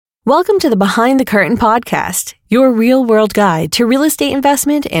Welcome to the Behind the Curtain podcast, your real-world guide to real estate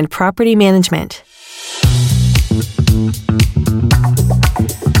investment and property management.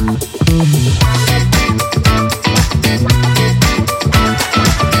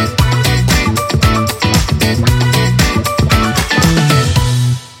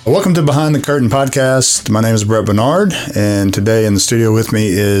 Welcome to Behind the Curtain podcast. My name is Brett Bernard, and today in the studio with me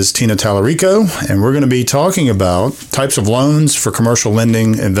is Tina Tallarico, and we're going to be talking about types of loans for commercial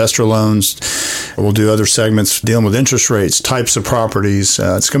lending, investor loans. We'll do other segments dealing with interest rates, types of properties.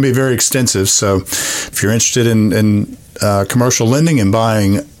 It's going to be very extensive, so if you're interested in commercial lending and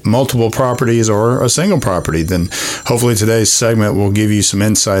buying multiple properties or a single property, then hopefully today's segment will give you some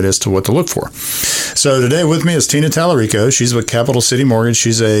insight as to what to look for. So today with me is Tina Tallarico. She's with Capital City Mortgage.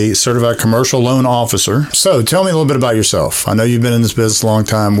 She's a certified commercial loan officer. So tell me a little bit about yourself. I know you've been in this business a long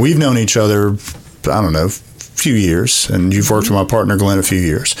time. We've known each other, I don't know, a few years, and you've worked with my partner Glenn a few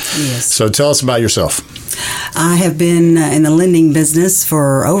years. Yes. So tell us about yourself. I have been in the lending business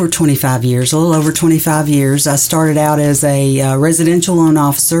for over 25 years, a little over 25 years. I started out as a residential loan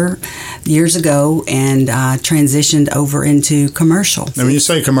officer years ago, and I transitioned over into commercial. Now, when you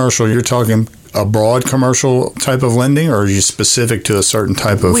say commercial, you're talking a broad commercial type of lending, or are you specific to a certain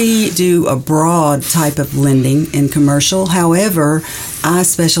type of? We do a broad type of lending in commercial. However, I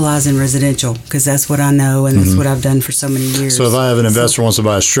specialize in residential because that's what I know and that's what I've done for so many years. So if I have an investor who wants to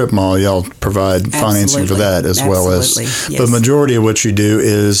buy a strip mall, y'all provide financing for that as well as. Yes. But the majority of what you do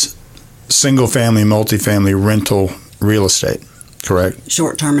is single family, multifamily rental real estate. Correct.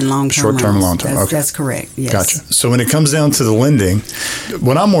 Short-term and long-term. Short-term and long-term. Okay. Okay. That's correct. Yes. Gotcha. So when it comes down to the lending,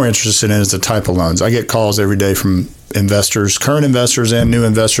 what I'm more interested in is the type of loans. I get calls every day from investors, current investors and new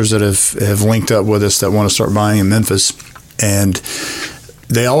investors that have linked up with us that want to start buying in Memphis. And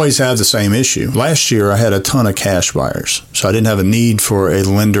they always have the same issue. Last year, I had a ton of cash buyers, so I didn't have a need for a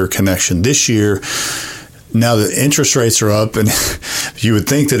lender connection. This year, now the interest rates are up, and you would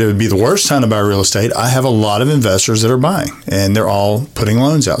think that it would be the worst time to buy real estate. I have a lot of investors that are buying, and they're all putting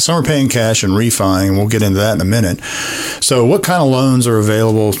loans out. Some are paying cash and refining, and we'll get into that in a minute. So what kind of loans are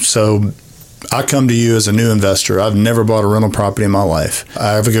available? So I come to you as a new investor. I've never bought a rental property in my life.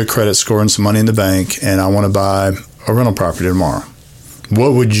 I have a good credit score and some money in the bank, and I want to buy a rental property tomorrow.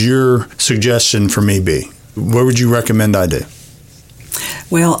 What would your suggestion for me be? What would you recommend I do?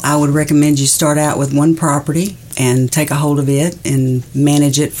 Well, I would recommend you start out with one property and take a hold of it and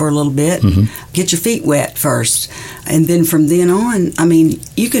manage it for a little bit. Get your feet wet first. And then from then on,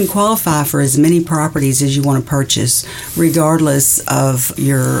 you can qualify for as many properties as you want to purchase, regardless of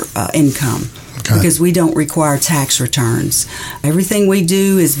your income. Okay. Because we don't require tax returns. Everything we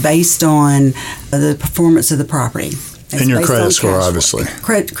do is based on the performance of the property. And your credit score, obviously.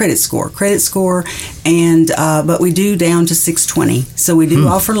 Credit score, and but we do down to 620. So we do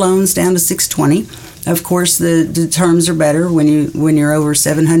offer loans down to 620. Of course, the terms are better when you're over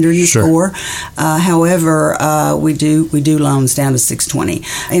 700 in score. However, we do loans down to 620.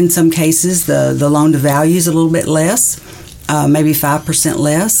 In some cases, the loan to value is a little bit less, maybe 5%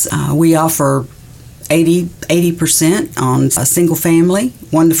 less. We offer 80% on a single family,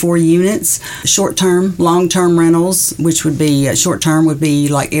 1 to 4 units. Short-term, long-term rentals, which would be short-term would be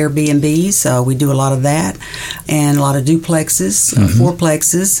like Airbnbs. So we do a lot of that, and a lot of duplexes,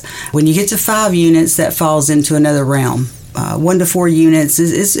 fourplexes. When you get to 5 units, that falls into another realm. 1 to 4 units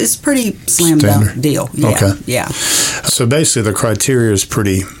is pretty slam dunk deal. Yeah, okay. Yeah. So basically, the criteria is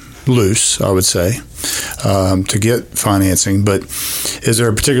pretty loose, I would say, to get financing. But is there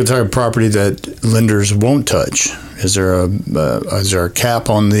a particular type of property that lenders won't touch? Is there a cap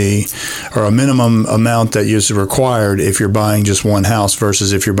on or a minimum amount that is required if you're buying just one house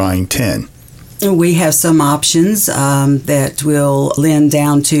versus if you're buying 10? We have some options that will lend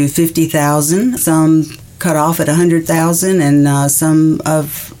down to $50,000. Some cut off at $100,000, and some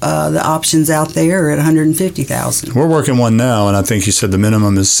of the options out there are at $150,000. We're working one now, and I think you said the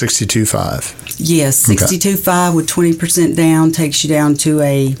minimum is $62,500. Yes, $62,500 with 20% down takes you down to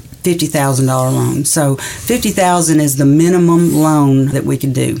a $50,000 loan. So $50,000 is the minimum loan that we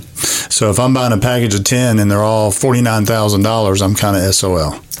can do. So if I'm buying a package of 10 and they're all $49,000, I'm kind of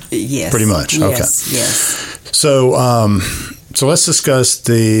SOL. Yes. Pretty much. Yes, okay. Yes. So let's discuss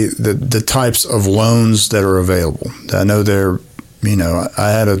the types of loans that are available. I know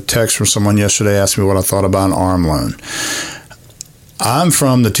I had a text from someone yesterday asking me what I thought about an ARM loan. I'm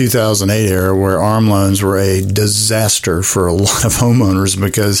from the 2008 era where ARM loans were a disaster for a lot of homeowners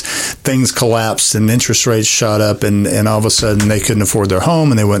because things collapsed and interest rates shot up, and all of a sudden they couldn't afford their home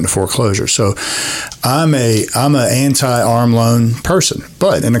and they went into foreclosure. So I'm an anti-ARM loan person.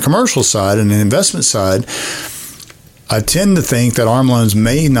 But in the commercial side and the investment side, I tend to think that ARM loans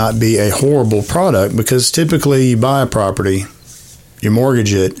may not be a horrible product because typically you buy a property, you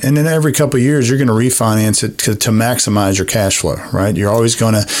mortgage it, and then every couple of years you're going to refinance it to maximize your cash flow, right? You're always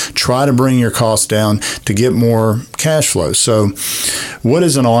going to try to bring your costs down to get more cash flow. So what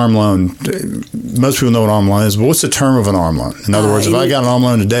is an ARM loan? Most people know what an ARM loan is, but what's the term of an ARM loan? In other words, if I got an ARM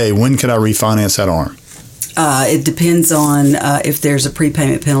loan today, when could I refinance that ARM? It depends on if there's a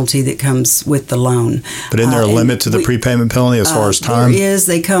prepayment penalty that comes with the loan. But isn't there a limit to the prepayment penalty as far as time? There is.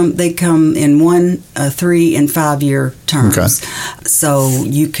 They come in 1, 3, and 5 year terms. Okay. So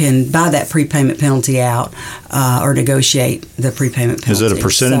you can buy that prepayment penalty out or negotiate the prepayment penalty. Is it a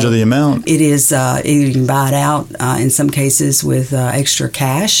percentage of the amount? It is. You can buy it out in some cases with extra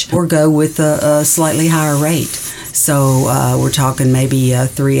cash or go with a slightly higher rate. So we're talking maybe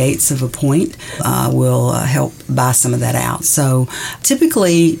 3/8 of a point will help buy some of that out. So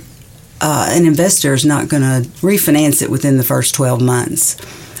typically an investor is not going to refinance it within the first 12 months.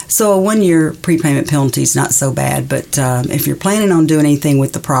 So a 1 year prepayment penalty is not so bad. But if you're planning on doing anything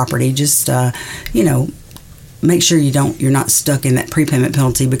with the property, just, make sure you're not stuck in that prepayment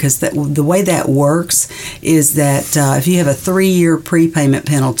penalty, because the way that works is that if you have a 3-year prepayment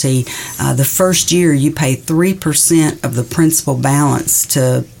penalty, the first year you pay 3% of the principal balance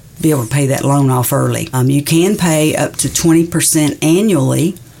to be able to pay that loan off early. You can pay up to 20%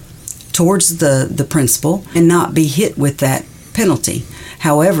 annually towards the principal and not be hit with that penalty.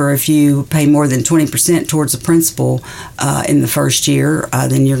 However, if you pay more than 20% towards the principal in the first year,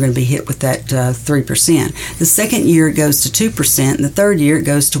 then you're going to be hit with that 3%. The second year it goes to 2%, and the third year it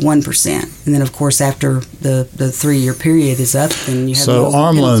goes to 1%. And then, of course, after the 3-year period is up, then you have So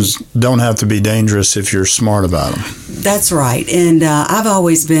ARM loans don't have to be dangerous if you're smart about them. That's right. And I've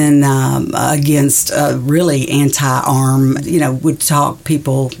always been against really anti-ARM, would talk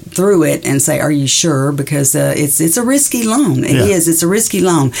people through it and say, are you sure? Because it's a risky loan. It is. It's a risky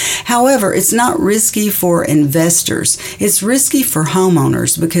loan. However, it's not risky for investors. It's risky for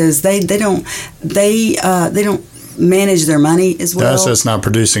homeowners because they don't manage their money as well. That's not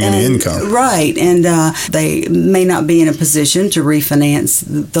producing any income. Right. And they may not be in a position to refinance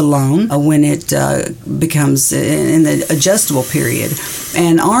the loan when it becomes in the adjustable period.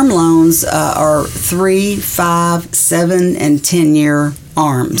 And ARM loans are 3, 5, 7, and 10-year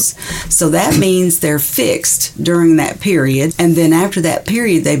ARMs. So that means they're fixed during that period, and then after that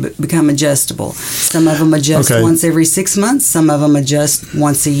period they become adjustable. Some of them adjust once every 6 months, some of them adjust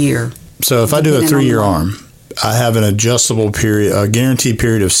once a year. So if I do a 3-year ARM, I have an adjustable period, a guaranteed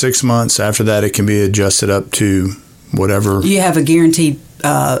period of 6 months. After that, it can be adjusted up to whatever. You have a guaranteed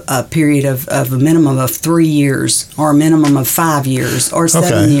a period of a minimum of 3 years, or a minimum of 5 years, or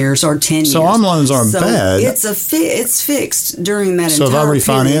 7 years, or 10 years. So ARM loans aren't bad. It's fixed during that entire So period. if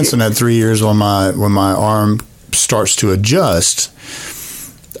I refinance in that 3 years when my ARM starts to adjust,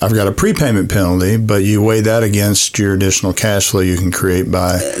 I've got a prepayment penalty, but you weigh that against your additional cash flow you can create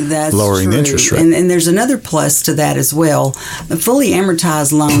by lowering the interest rate. And there's another plus to that as well. Fully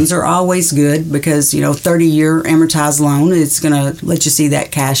amortized loans are always good because, 30-year amortized loan, it's going to let you see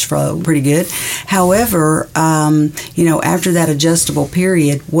that cash flow pretty good. However, after that adjustable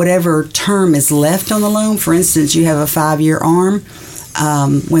period, whatever term is left on the loan, for instance, you have a 5-year ARM,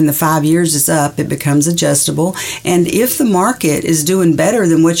 when the 5 years is up, it becomes adjustable. And if the market is doing better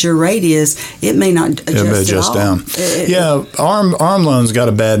than what your rate is, it may not adjust down. ARM loans got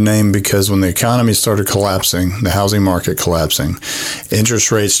a bad name because when the economy started collapsing, the housing market collapsing, interest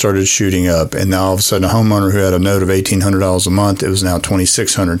rates started shooting up, and now all of a sudden a homeowner who had a note of $1,800 a month, it was now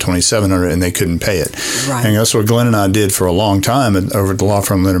 $2,600, $2,700, and they couldn't pay it. Right. And that's what Glenn and I did for a long time over at the law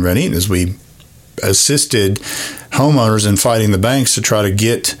firm Leonard Van Eaton, is we assisted homeowners in fighting the banks to try to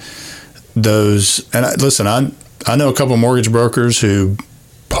get those. And I know a couple of mortgage brokers who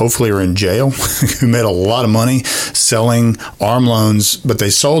hopefully are in jail who made a lot of money selling ARM loans, but they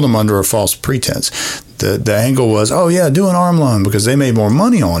sold them under a false pretense. The angle was, do an ARM loan because they made more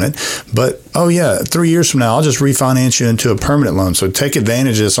money on it. But 3 years from now, I'll just refinance you into a permanent loan. So take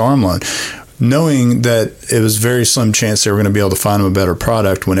advantage of this ARM loan, knowing that it was very slim chance they were going to be able to find them a better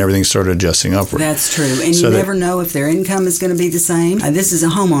product when everything started adjusting upward. That's true. And you never know if their income is going to be the same. This is a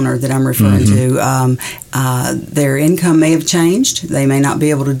homeowner that I'm referring to. Their income may have changed. They may not be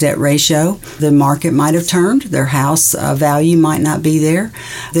able to debt ratio. The market might have turned. Their house value might not be there.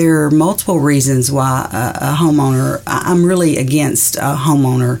 There are multiple reasons why a homeowner, I'm really against a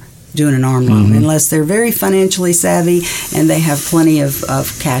homeowner doing an ARM loan, unless they're very financially savvy and they have plenty of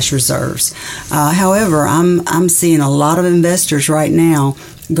cash reserves. However, I'm seeing a lot of investors right now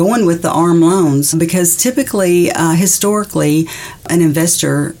going with the ARM loans, because typically, historically, an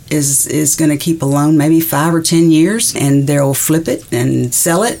investor is going to keep a loan maybe 5 or 10 years, and they'll flip it and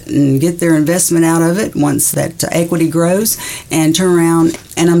sell it and get their investment out of it once that equity grows, and turn around.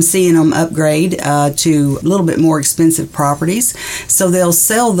 And I'm seeing them upgrade to a little bit more expensive properties. So they'll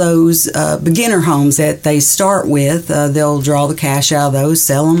sell those beginner homes that they start with. They'll draw the cash out of those,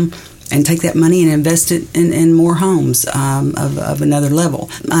 sell them, and take that money and invest it in more homes of another level.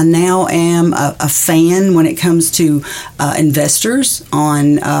 I now am a fan when it comes to investors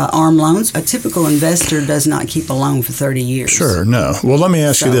on ARM loans. A typical investor does not keep a loan for 30 years. Sure, no. Well, let me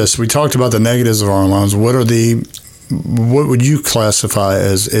ask you this. We talked about the negatives of ARM loans. What would you classify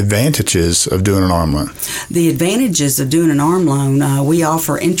as advantages of doing an ARM loan? The advantages of doing an ARM loan, we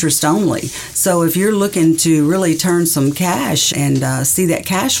offer interest only. So if you're looking to really turn some cash and see that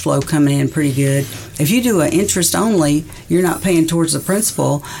cash flow coming in pretty good, if you do an interest only, you're not paying towards the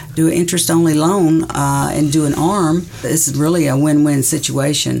principal. Do an interest only loan and do an ARM. It's really a win-win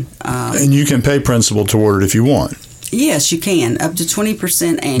situation. And you can pay principal toward it if you want. Yes, you can, up to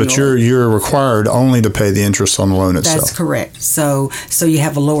 20% annually. But you're required only to pay the interest on the loan itself. That's correct. So you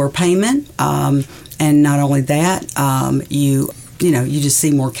have a lower payment, and not only that, you just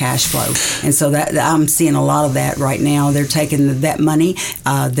see more cash flow. And so that I'm seeing a lot of that right now. They're taking that money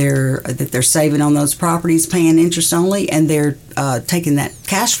they're saving on those properties, paying interest only, and they're taking that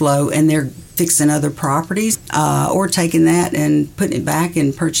cash flow and they're fixing other properties, or taking that and putting it back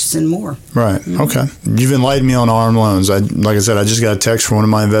and purchasing more. Right. Mm-hmm. Okay. You've enlightened me on ARM loans. Like I said, I just got a text from one of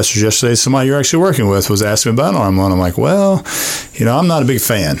my investors yesterday. Somebody you're actually working with was asking me about an ARM loan. I'm like, well, I'm not a big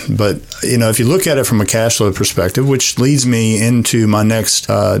fan. But, if you look at it from a cash flow perspective, which leads me into my next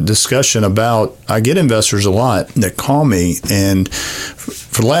discussion about, I get investors a lot that call me, and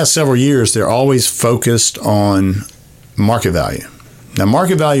for the last several years, they're always focused on market value. Now,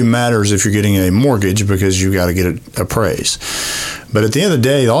 market value matters if you're getting a mortgage because you've got to get it appraised. But at the end of the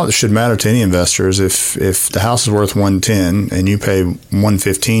day, all that should matter to any investor is if the house is worth $110 and you pay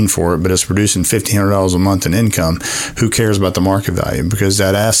 $115 for it, but it's producing $1,500 a month in income, who cares about the market value? Because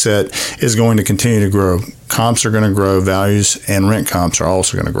that asset is going to continue to grow. Comps are going to grow, values and rent comps are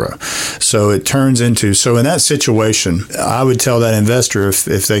also going to grow. So it turns into, so in that situation, I would tell that investor if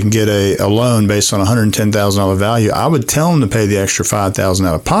they can get a loan based on $110,000 value, I would tell them to pay the extra $5,000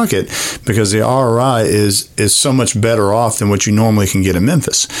 out of pocket, because the ROI is so much better off than what you normally can get in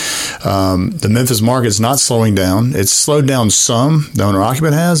Memphis. The Memphis market is not slowing down. It's slowed down some, the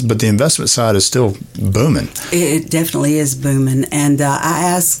owner-occupant has, but the investment side is still booming. It definitely is booming. And I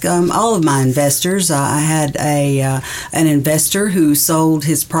ask all of my investors, I had an investor who sold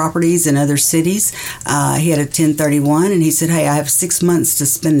his properties in other cities. He had a 1031, and he said, hey, I have 6 months to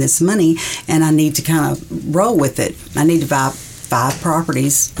spend this money, and I need to kind of roll with it. I need to buy 5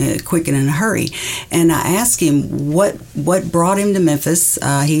 properties quick and in a hurry. And I asked him what brought him to Memphis.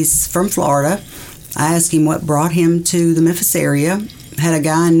 He's from Florida. I asked him what brought him to the Memphis area. Had a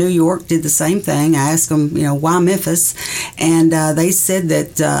guy in New York did the same thing. I asked them, why Memphis? And they said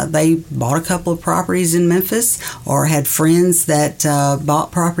that they bought a couple of properties in Memphis, or had friends that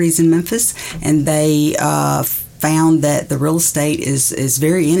bought properties in Memphis, and they found that the real estate is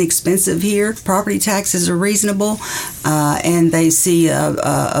very inexpensive here. Property taxes are reasonable, and they see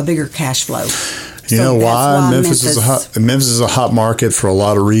a bigger cash flow. You know why Memphis is a hot market? For a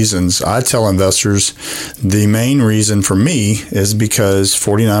lot of reasons. I tell investors the main reason for me is because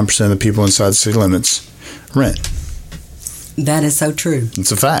 49% of the people inside city limits rent. That is so true.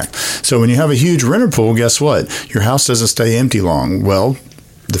 It's a fact. So when you have a huge renter pool, guess what? Your house doesn't stay empty long. Well,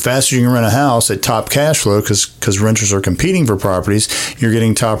 the faster you can rent a house at top cash flow, because renters are competing for properties, you're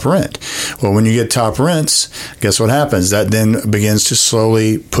getting top rent. Well, when you get top rents, guess what happens? That then begins to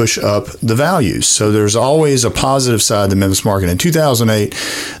slowly push up the values. So there's always a positive side to the Memphis market. In 2008,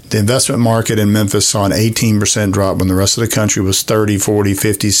 the investment market in Memphis saw an 18% drop when the rest of the country was 30, 40,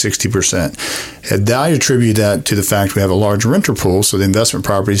 50, 60%. And I attribute that to the fact we have a large renter pool, so the investment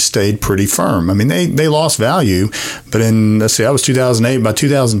properties stayed pretty firm. I mean, they lost value, but that was 2008. By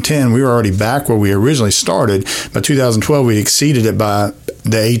 2010, we were already back where we originally started. By 2012, we exceeded it by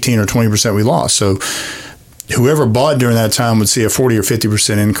the 18 or 20% we lost. So whoever bought during that time would see a 40 or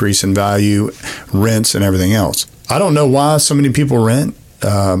 50% increase in value, rents, and everything else. I don't know why so many people rent.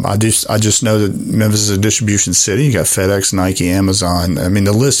 I just know that Memphis is a distribution city. You got FedEx, Nike, Amazon. I mean,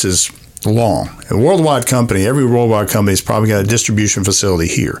 the list is long. A worldwide company, every worldwide company has probably got a distribution facility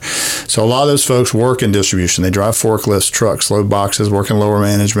here. So a lot of those folks work in distribution. They drive forklifts, trucks, load boxes, work in lower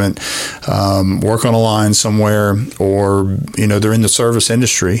management, work on a line somewhere, or they're in the service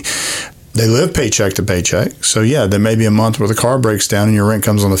industry. they live paycheck to paycheck. So, yeah, there may be a month where the car breaks down and your rent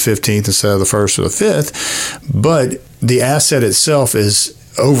comes on the 15th instead of the 1st or the 5th. But the asset itself is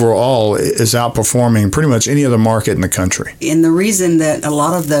overall is outperforming pretty much any other market in the country. And the reason that a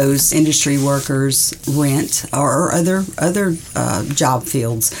lot of those industry workers rent or other job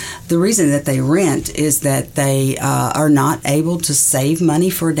fields, the reason that they rent is that they are not able to save money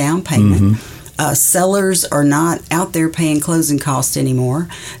for a down payment. Sellers are not out there paying closing costs anymore,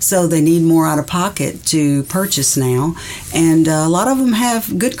 so they need more out of pocket to purchase now. And a lot of them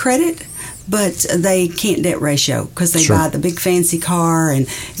have good credit, but they can't debt ratio because they buy the big fancy car, and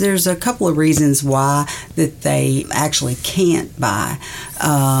there's a couple of reasons why that they actually can't buy.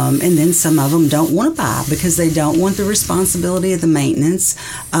 And then some of them don't want to buy because they don't want the responsibility of the maintenance,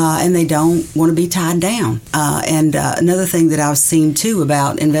 and they don't want to be tied down. And another thing that I've seen too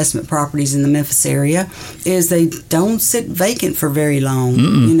about investment properties in the Memphis area is they don't sit vacant for very long,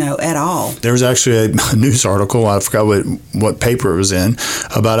 at all. There was actually a news article, I forgot what paper it was in,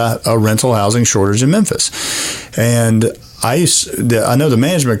 about a rental housing shortage in Memphis. And I know the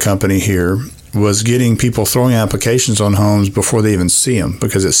management company here was getting people throwing applications on homes before they even see them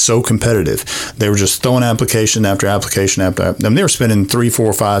because it's so competitive. They were just throwing application after application after. They were spending $300,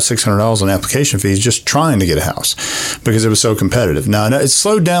 $400, $500, $600 on application fees just trying to get a house because it was so competitive. Now it's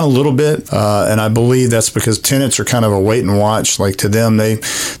slowed down a little bit, and I believe that's because tenants are kind of a wait and watch. Like to them, they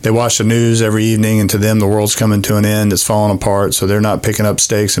watch the news every evening, and to them the world's coming to an end. It's falling apart, so they're not picking up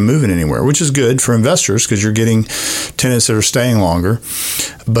stakes and moving anywhere, which is good for investors because you're getting tenants that are staying longer.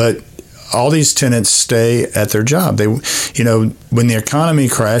 But all these tenants stay at their job. When the economy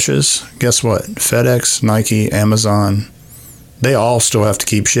crashes, guess what? FedEx, Nike, Amazon, they all still have to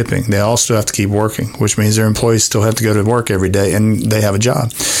keep shipping. They all still have to keep working, which means their employees still have to go to work every day and they have a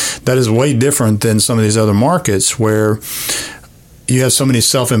job. That is way different than some of these other markets where you have so many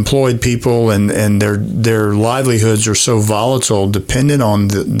self-employed people and their livelihoods are so volatile, dependent on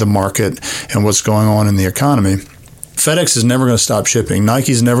the market and what's going on in the economy. FedEx is never going to stop shipping.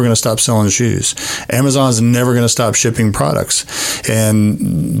 Nike's never going to stop selling shoes. Amazon's never going to stop shipping products.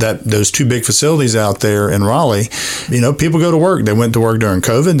 And those two big facilities out there in Raleigh, people go to work. They went to work during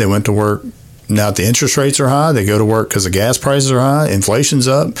COVID. They went to work. Now the interest rates are high. They go to work because the gas prices are high. Inflation's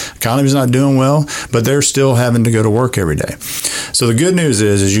up. Economy's not doing well, but they're still having to go to work every day. So the good news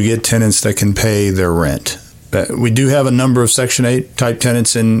is you get tenants that can pay their rent. We do have a number of Section 8 type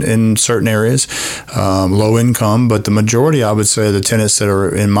tenants in certain areas, low income, but the majority, I would say, of the tenants that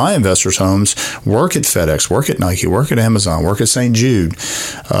are in my investors' homes work at FedEx, work at Nike, work at Amazon, work at St. Jude,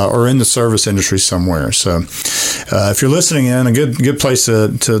 or in the service industry somewhere. So if you're listening in, a good place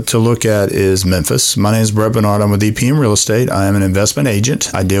to look at is Memphis. My name is Brett Bernard. I'm with EPM Real Estate. I am an investment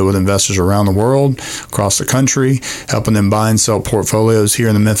agent. I deal with investors around the world, across the country, helping them buy and sell portfolios here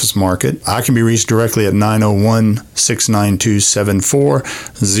in the Memphis market. I can be reached directly at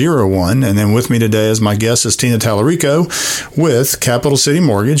 901-692-7401. And then with me today as my guest is Tina Tallarico with Capital City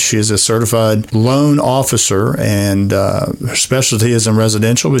Mortgage. She is a certified loan officer, and her specialty is in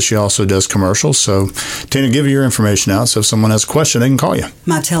residential, but she also does commercial. So, Tina, give your information out so if someone has a question, they can call you.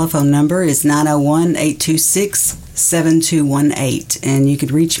 My telephone number is 901-826-7218, and you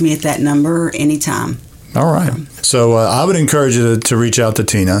could reach me at that number anytime. All right. So I would encourage you to reach out to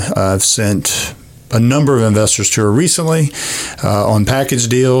Tina. I've sent a number of investors to her recently on package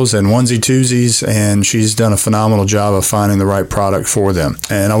deals and onesie-twosies, and she's done a phenomenal job of finding the right product for them.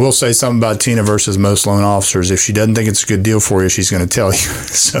 And I will say something about Tina versus most loan officers. If she doesn't think it's a good deal for you, she's going to tell you.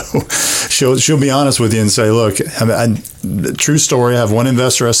 So she'll be honest with you and say, look, true story, I have one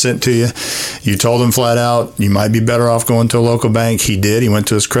investor I sent to you. You told him flat out, you might be better off going to a local bank. He did. He went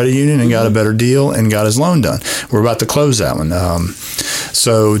to his credit union and got a better deal and got his loan done. We're about to close that one.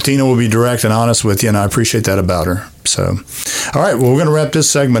 So Tina will be direct and honest with you, and I appreciate that about her. So, all right, well, we're going to wrap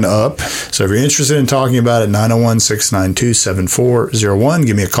this segment up. So if you're interested in talking about it, 901-692-7401,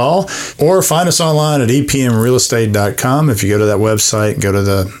 give me a call, or find us online at epmrealestate.com. If you go to that website, go to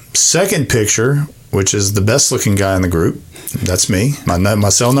the second picture, which is the best looking guy in the group. That's me. My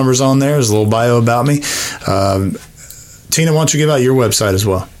cell number's on there. There's a little bio about me. Tina, why don't you give out your website as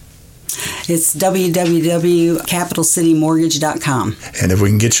well? It's www.capitalcitymortgage.com. And if we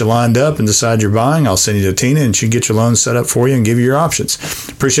can get you lined up and decide you're buying, I'll send you to Tina and she'll get your loan set up for you and give you your options.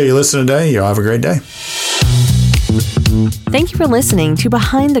 Appreciate you listening today. Y'all have a great day. Thank you for listening to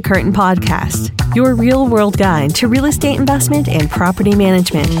Behind the Curtain Podcast, your real-world guide to real estate investment and property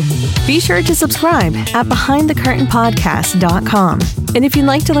management. Be sure to subscribe at BehindTheCurtainPodcast.com. And if you'd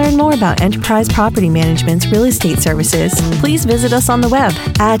like to learn more about Enterprise Property Management's real estate services, please visit us on the web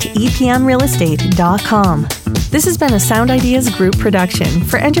at epmrealestate.com. This has been a Sound Ideas Group production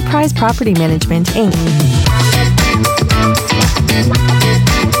for Enterprise Property Management, Inc.